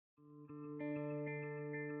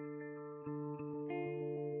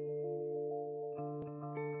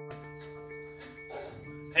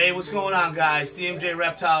Hey, what's going on, guys? DMJ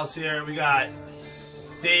Reptiles here. We got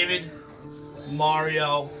David,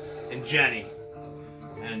 Mario, and Jenny.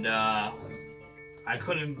 And I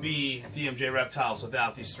couldn't be DMJ Reptiles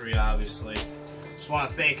without these three, obviously. Just want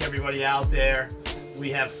to thank everybody out there.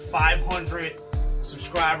 We have 500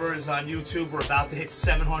 subscribers on YouTube. We're about to hit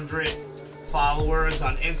 700 followers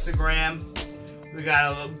on Instagram. We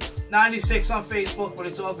got 96 on Facebook, but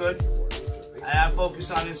it's all good. I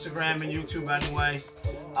focus on Instagram and YouTube anyway.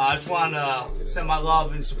 I just want to send my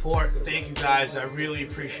love and support. Thank you guys. I really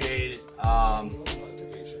appreciate it.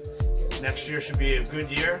 Next year should be a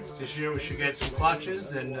good year. This year we should get some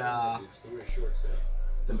clutches, and I'm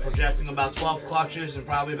projecting about 12 clutches and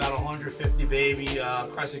probably about 150 baby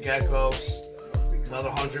crescent geckos, another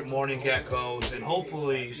 100 morning geckos, and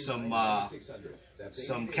hopefully some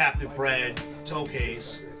captive bred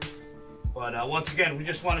tokays. But once again, we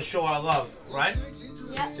just want to show our love, right?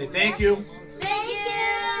 Yep. Say thank you. Thank you.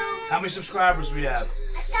 How many subscribers we have?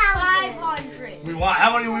 500. We want.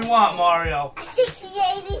 How many we want, Mario? 60,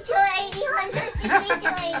 80, 80, 100, 60 to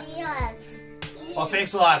 80. Well,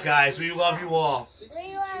 thanks a lot, guys. We love you all.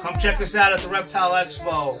 Come check us out at the Reptile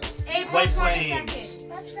Expo, White Plains,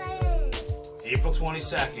 April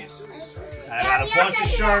 22nd. I got a bunch of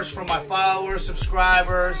shirts from my followers,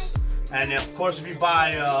 subscribers, and of course, if you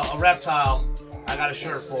buy a reptile, I got a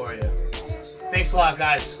shirt for you. Thanks a lot,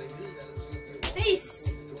 guys. Peace.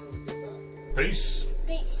 Peace.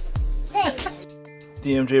 Peace. Thanks.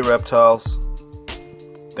 DMJ Reptiles,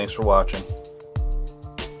 thanks for watching.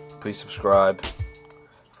 Please subscribe.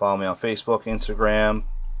 Follow me on Facebook, Instagram,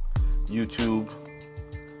 YouTube.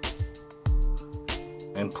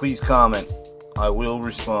 And please comment. I will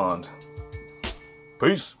respond.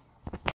 Peace.